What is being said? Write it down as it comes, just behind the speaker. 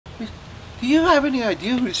Do you have any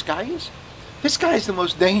idea who this guy is? This guy's the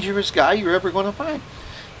most dangerous guy you're ever going to find.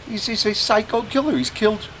 He's a psycho killer. He's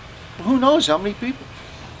killed who knows how many people.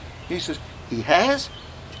 He says, he has?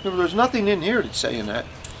 There's nothing in here that's saying that.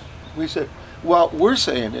 We said, well, we're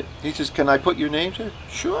saying it. He says, can I put your name to it?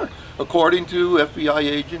 Sure. According to FBI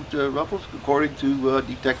agent Ruffles, according to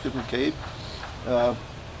Detective McCabe,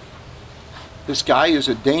 this guy is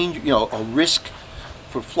a danger, a risk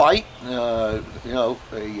for flight, a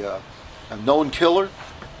known killer,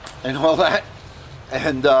 and all that.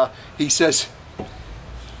 And he says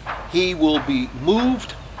he will be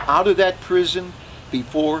moved out of that prison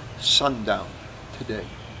before sundown today.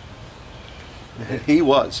 And he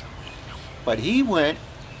was. But he went,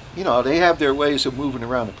 they have their ways of moving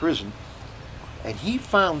around the prison, and he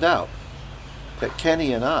found out that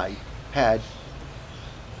Kenny and I had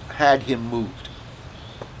him moved,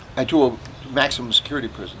 and to a maximum security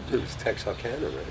prison too. It's Texarkana, right?